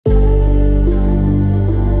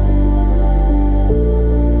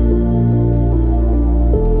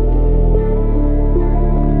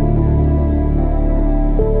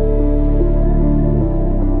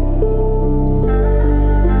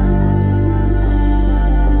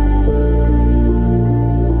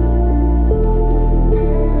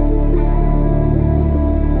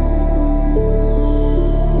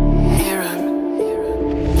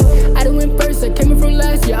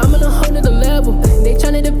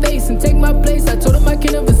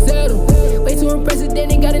then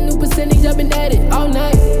they got a new percentage, I've been at it all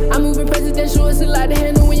night. I'm moving presidential, it's a lot to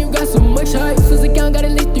handle when you got so much hype. Since account got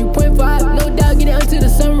at least 3.5, no doubt get it until the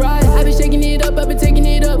sunrise. I've been shaking it up, I've been taking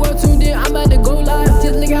it up. World tuned in, I'm about to go live.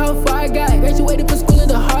 Just look at how far I got. Graduated from school of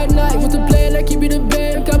the hard night. Used to play like keep it a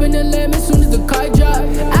band, coppin the lamb as soon as the car drop.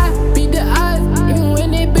 I beat the odds, even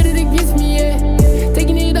when they bet it against me, yeah.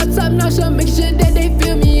 Taking it up top notch, I'm making sure that they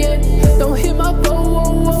feel me, yeah. Don't hit my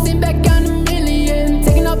phone, sit back on a million.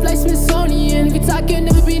 Taking off like Smithsonian. If you talk, you'll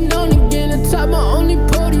never be known again. Atop my only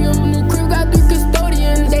podium. New crib got 3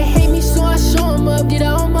 custodians. They hate me, so I show them up. Get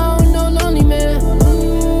out on my own, no lonely man.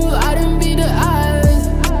 I done beat the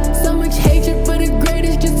odds. So much hatred for the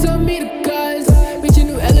greatest, just tell me the cause. Reaching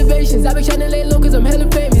new elevations. I've been trying to lay low cause I'm hella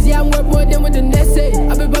famous. Yeah, I'm worth more than what the net say.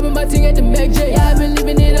 I've been popping my ting at the Mac J. Yeah, I've been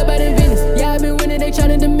living it up out in Venice. Yeah, I've been winning, they trying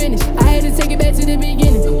to diminish. I had to take it back to the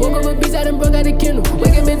beginning. Woke up a beast, I done broke out the Kindle.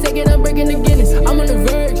 Wake up and take it, I'm breaking the Guinness. I'm on the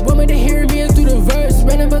verge, want me to hear me through the verse.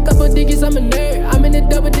 Ran up a couple digits, I'm a nerd. I'm in the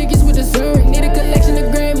double digits with the CERN. Need a collection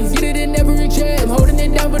of Grammys, get it in every track. I'm holding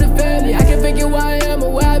it down for the family. I can't figure why I am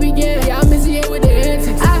or where I began. Yeah, I'm missing it with the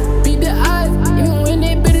antics. I beat the odds, even when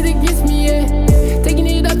they bet it against me, yeah. Taking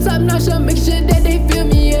it up top notch, I'm making sure that they feel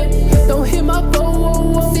me, yeah. Don't hit my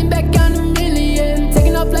phone, sit back on a million.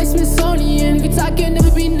 Taking off like Smithsonian. If you talk, you'll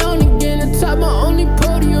never be known again. Atop my only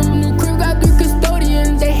podium. New crib got 3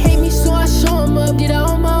 custodians. They hate me, so I show them up. Get out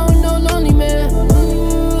on my own, no lonely man.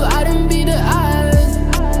 I done beat the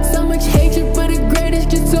odds. So much hatred for the greatest,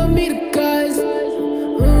 just tell me the cause.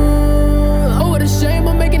 Oh, what a shame,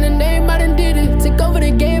 I'm making a name, I done did it. Take over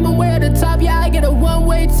the game, I'm way at the top, yeah, I get a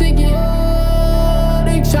one-way ticket.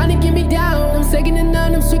 They tryna get me down, I'm second to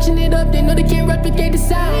none, I'm switching it up. They know they can't replicate the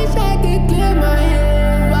sound.